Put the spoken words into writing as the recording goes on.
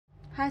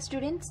Hi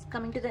students,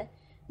 coming to the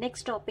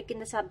next topic in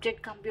the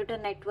subject computer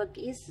network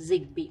is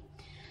Zigbee.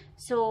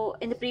 So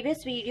in the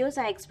previous videos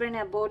I explained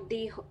about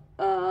the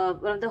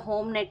one of the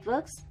home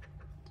networks.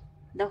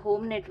 The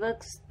home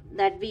networks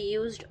that we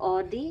used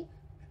are the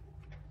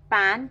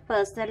PAN,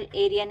 personal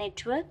area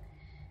network,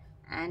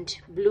 and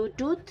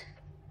Bluetooth,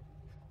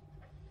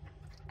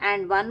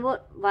 and one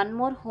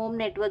more home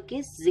network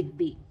is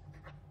Zigbee.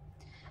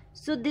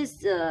 So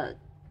this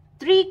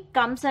three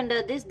comes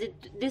under this.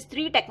 These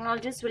three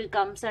technologies will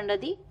comes under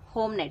the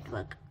home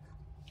network.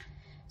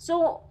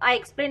 So I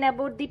explained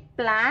about the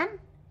PAN,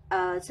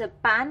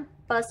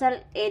 personal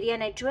area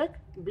network,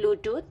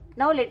 Bluetooth.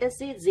 Now let us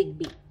see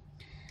Zigbee.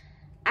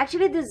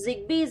 Actually, this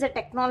Zigbee is a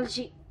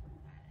technology.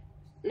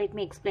 Let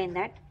me explain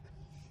that.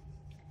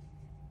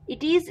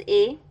 It is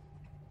a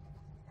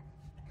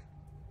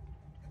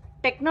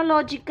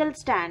technological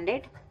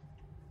standard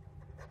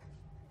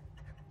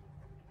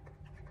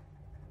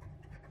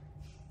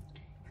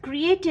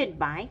created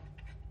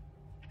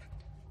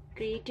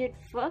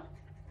for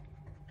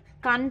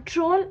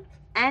control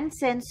and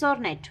sensor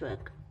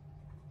network.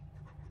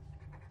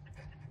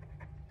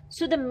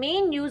 So the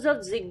main use of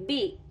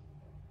Zigbee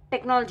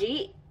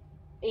technology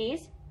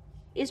is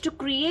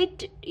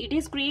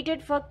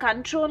created for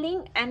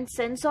controlling and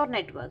sensor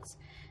networks.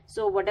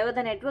 So whatever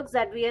the networks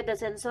that we have, the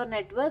sensor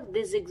network,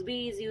 this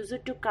Zigbee is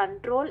used to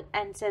control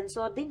and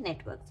sensor the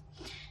networks.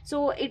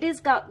 So it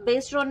is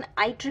based on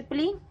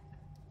IEEE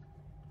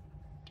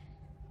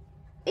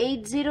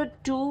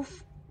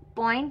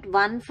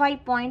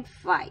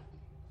 802.15.5,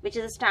 which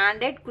is a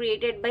standard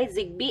created by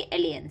Zigbee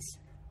Alliance.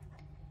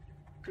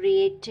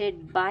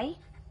 Created by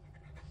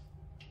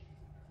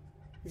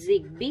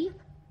Zigbee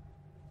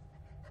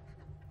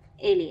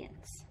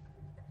Alliance.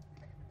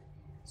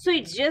 So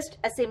it's just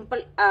a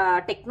simple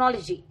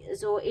technology.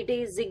 So it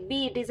is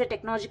Zigbee. It is a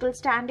technological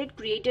standard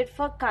created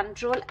for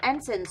control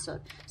and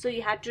sensor. So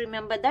you have to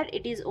remember that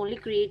it is only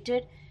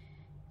created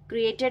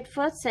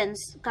for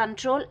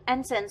control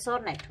and sensor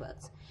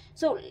networks.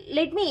 So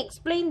let me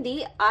explain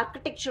the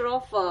architecture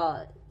of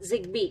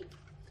Zigbee.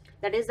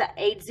 That is the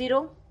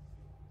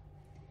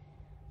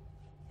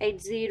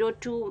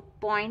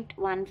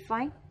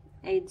 802.15,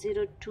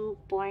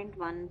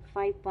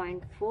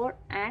 802.15.4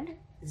 and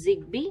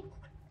Zigbee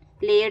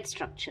layered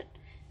structure.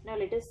 Now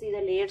let us see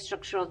the layered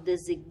structure of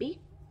this Zigbee.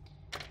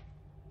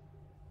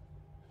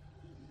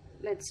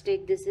 Let's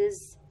take this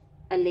is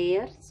a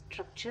layer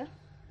structure.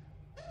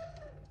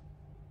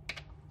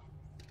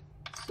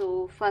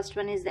 So first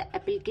one is the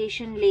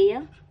application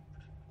layer.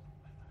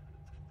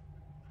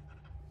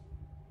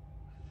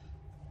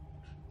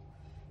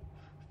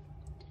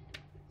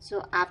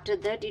 So after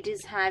that it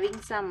is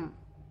having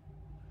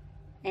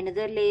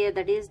another layer,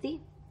 that is the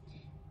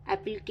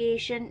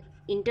application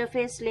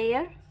interface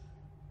layer,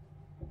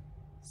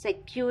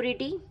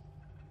 security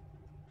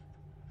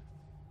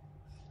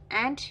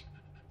and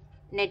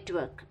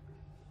network.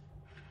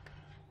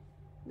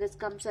 This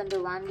comes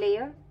under one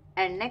layer,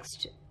 and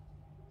next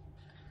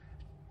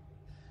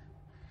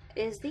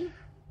is the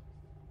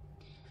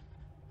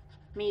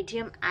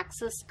medium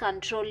access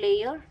control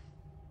layer,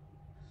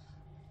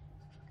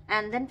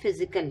 and then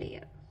physical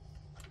layer.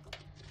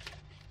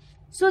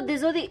 So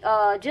these are the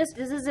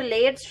this is a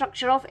layered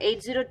structure of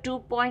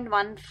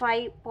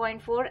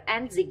 802.15.4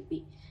 and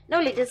Zigbee.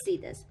 Now let us see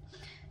this.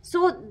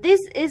 So this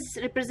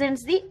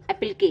represents the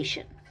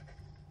application,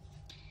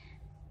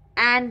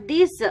 and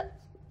this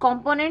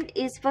component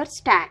is for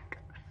stack,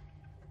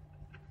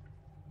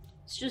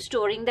 to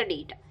storing the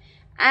data,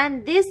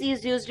 and this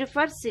is used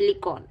for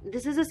silicon.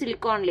 This is a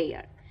silicon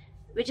layer,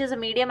 which is a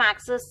medium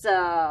access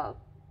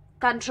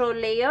control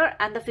layer,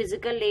 and the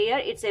physical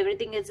layer,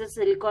 everything is a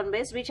silicon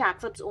based, which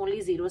accepts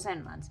only zeros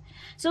and ones.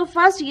 So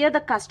first here the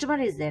customer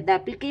is there. The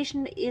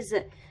application is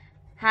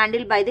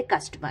handled by the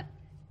customer.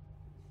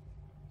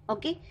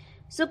 Okay.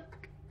 So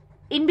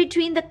in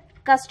between the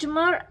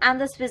customer and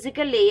this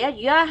physical layer,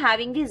 you are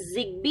having the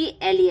Zigbee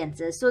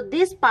alliances. So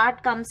this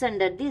part comes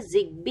under the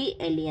Zigbee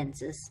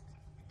alliances.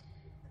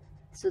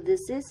 So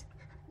this is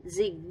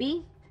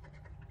Zigbee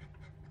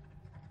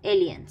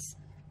Alliance.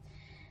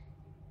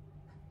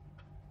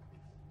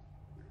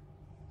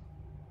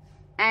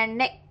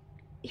 And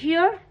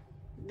here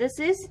this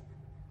is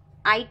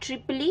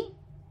IEEE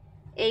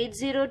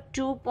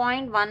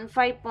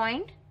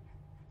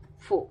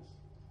 802.15.4.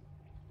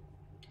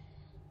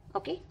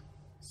 Okay.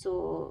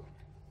 So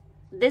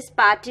this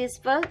part is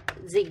for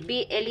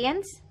Zigbee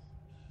Alliance,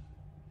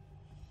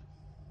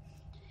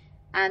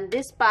 and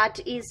this part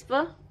is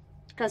for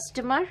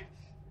customer,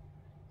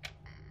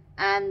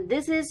 and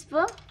this is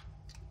for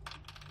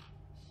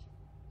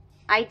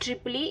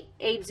IEEE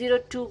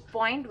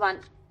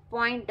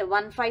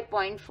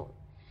 802.15.4.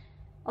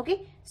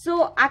 Okay.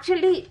 So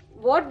actually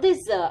what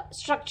this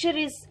structure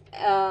is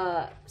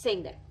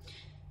saying that.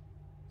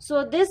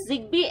 So this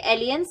Zigbee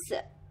Alliance,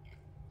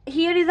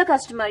 here is the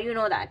customer, you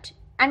know that.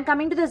 And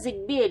coming to the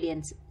Zigbee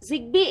Alliance.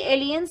 Zigbee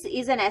Alliance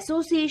is an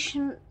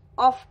association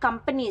of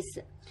companies.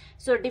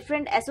 So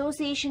different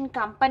association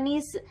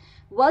companies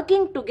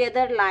working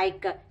together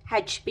like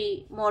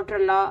HP,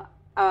 Motorola,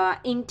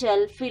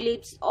 Intel,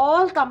 Philips,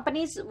 all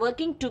companies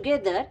working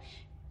together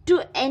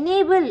to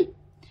enable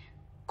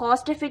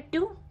cost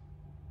effective,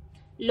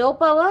 low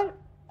power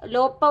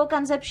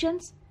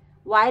consumptions,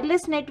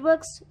 wireless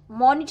networks,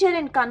 monitor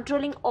and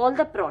controlling all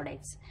the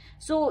products.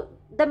 So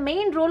the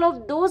main role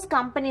of those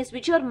companies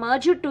which are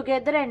merged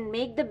together and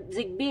make the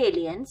Zigbee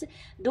Alliance,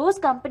 those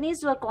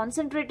companies were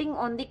concentrating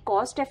on the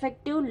cost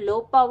effective,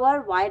 low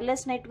power,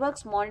 wireless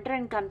networks, monitor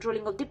and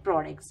controlling of the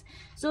products.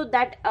 So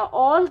that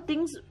all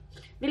things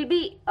will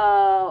be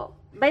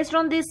based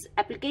on this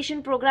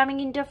application programming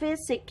interface,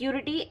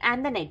 security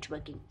and the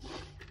networking.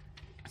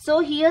 So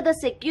here the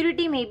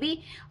security may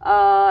be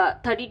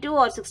 32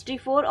 or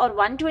 64 or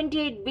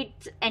 128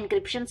 bits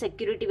encryption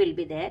security will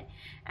be there.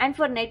 And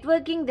for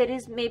networking, there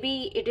is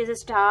maybe it is a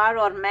star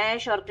or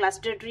mesh or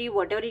cluster tree,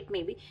 whatever it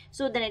may be.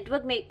 So the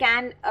network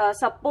can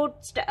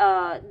support,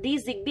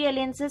 these Zigbee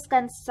alliances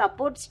can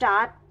support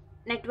star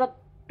network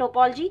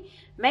topology,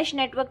 mesh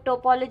network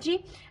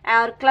topology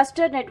or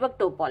cluster network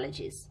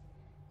topologies,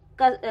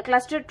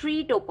 cluster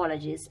tree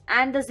topologies.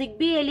 And the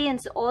Zigbee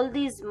Alliance, all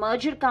these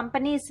merged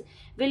companies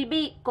will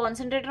be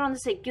concentrated on the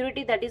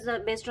security that is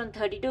based on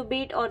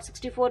 32-bit or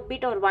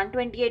 64-bit or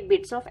 128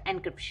 bits of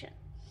encryption.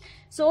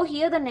 So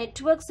here the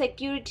network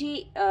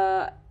security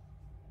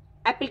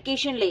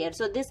application layer.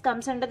 So this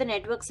comes under the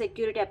network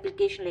security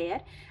application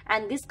layer,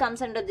 and this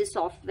comes under the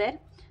software.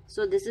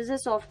 So this is a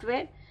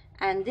software,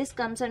 and this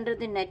comes under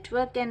the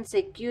network and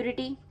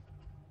security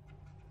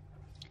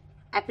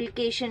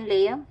application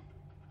layer.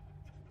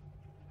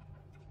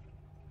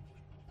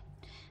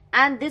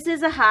 And this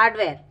is a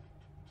hardware.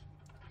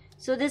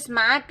 So this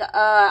Mac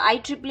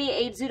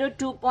IEEE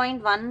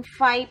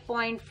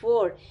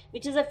 802.15.4,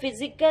 which is a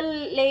physical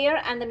layer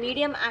and the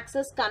medium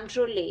access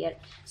control layer.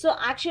 So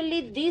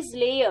actually this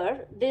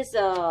layer, this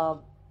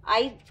IEEE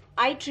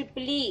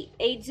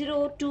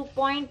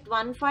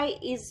 802.15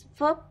 is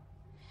for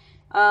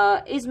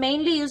is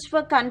mainly used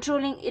for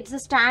controlling. It's a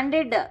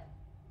standard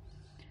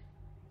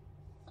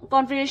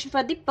configuration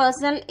for the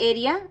personal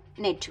area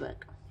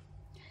network.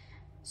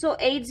 So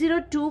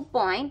 802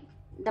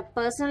 the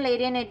personal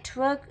area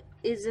network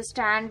is a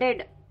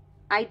standard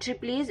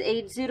IEEE is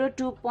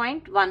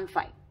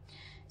 802.15.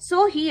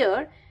 So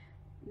here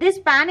this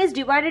PAN is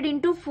divided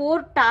into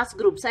 4 task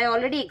groups. I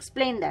already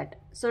explained that.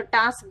 So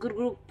task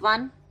group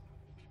 1,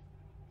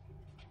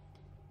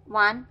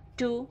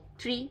 2,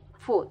 3,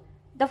 4.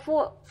 The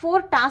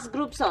four task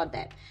groups are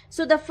there.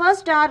 So the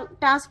first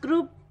task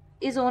group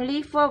is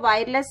only for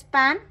wireless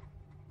PAN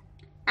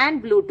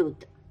and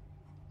Bluetooth.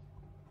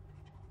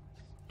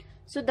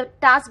 So the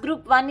task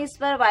group 1 is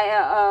for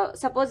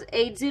suppose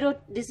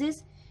this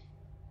is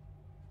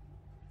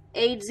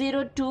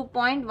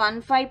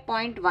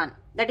 802.15.1,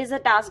 that is the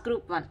task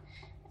group 1,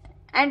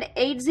 and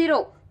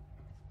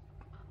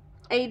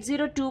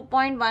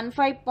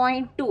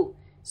 802.15.2.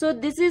 So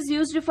this is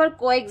used for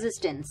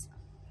coexistence.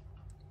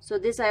 So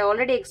this I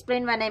already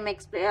explained when I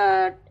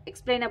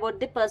explain about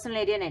the personal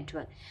area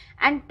network.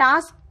 And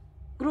task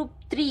group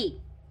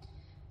 3.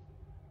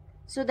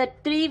 So the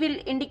 3 will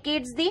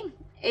indicates the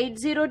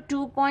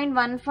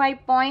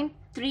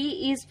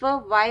 802.15.3 is for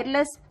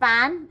wireless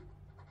PAN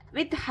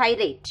with high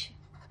rate.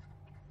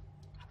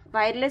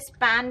 Wireless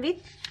PAN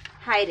with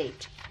high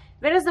rate.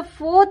 Whereas the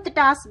 4th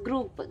task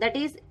group, that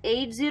is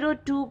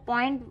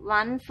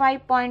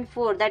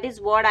 802.15.4, that is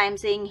what I am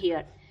saying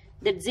here,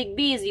 that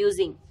Zigbee is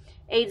using.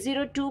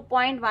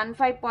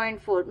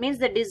 802.15.4 means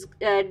that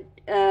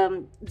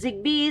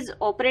Zigbee is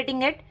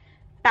operating at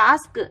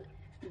task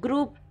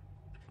group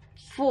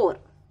 4.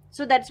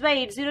 So that's why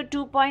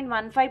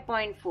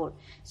 802.15.4.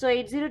 So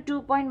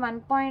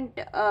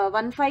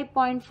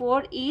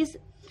 802.15.4 is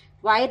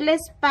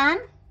wireless PAN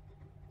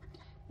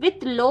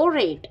with low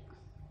rate.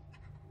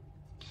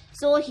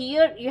 So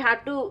here you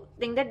have to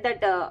think that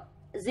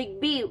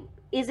Zigbee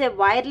is a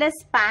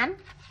wireless PAN.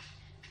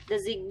 The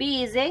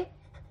Zigbee is a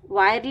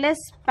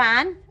wireless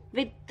PAN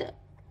with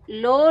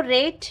low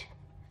rate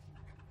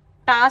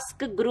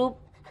task group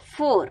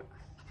 4.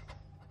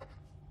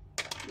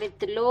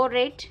 With low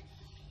rate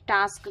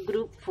task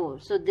group 4.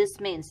 So this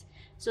means,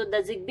 so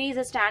the Zigbee is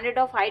a standard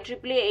of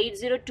IEEE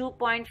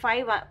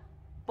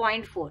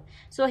 802.5.4.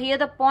 So here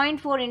the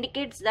 0.4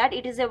 indicates that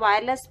it is a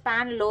wireless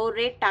PAN low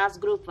rate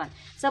task group 1.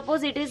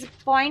 Suppose it is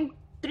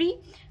 0.3.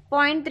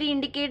 0.3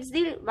 indicates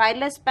the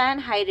wireless PAN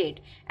high rate,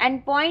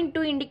 and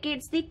 0.2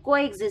 indicates the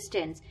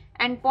coexistence,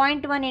 and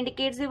 0.1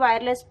 indicates the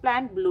wireless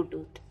PAN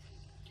Bluetooth.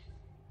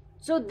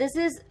 So this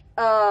is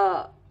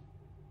a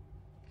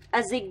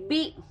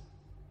Zigbee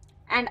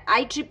and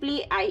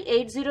IEEE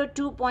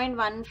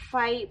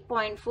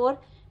 802.15.4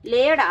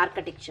 layered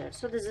architecture.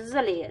 So this is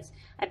the layers: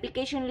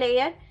 application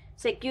layer,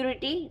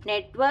 security,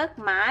 network,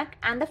 MAC,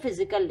 and the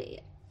physical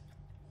layer.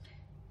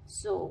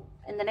 So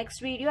in the next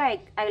video I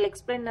will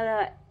explain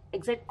the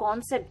exact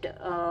concept,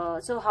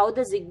 so how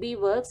the Zigbee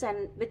works,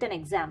 and with an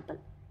example.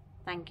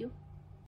 Thank you.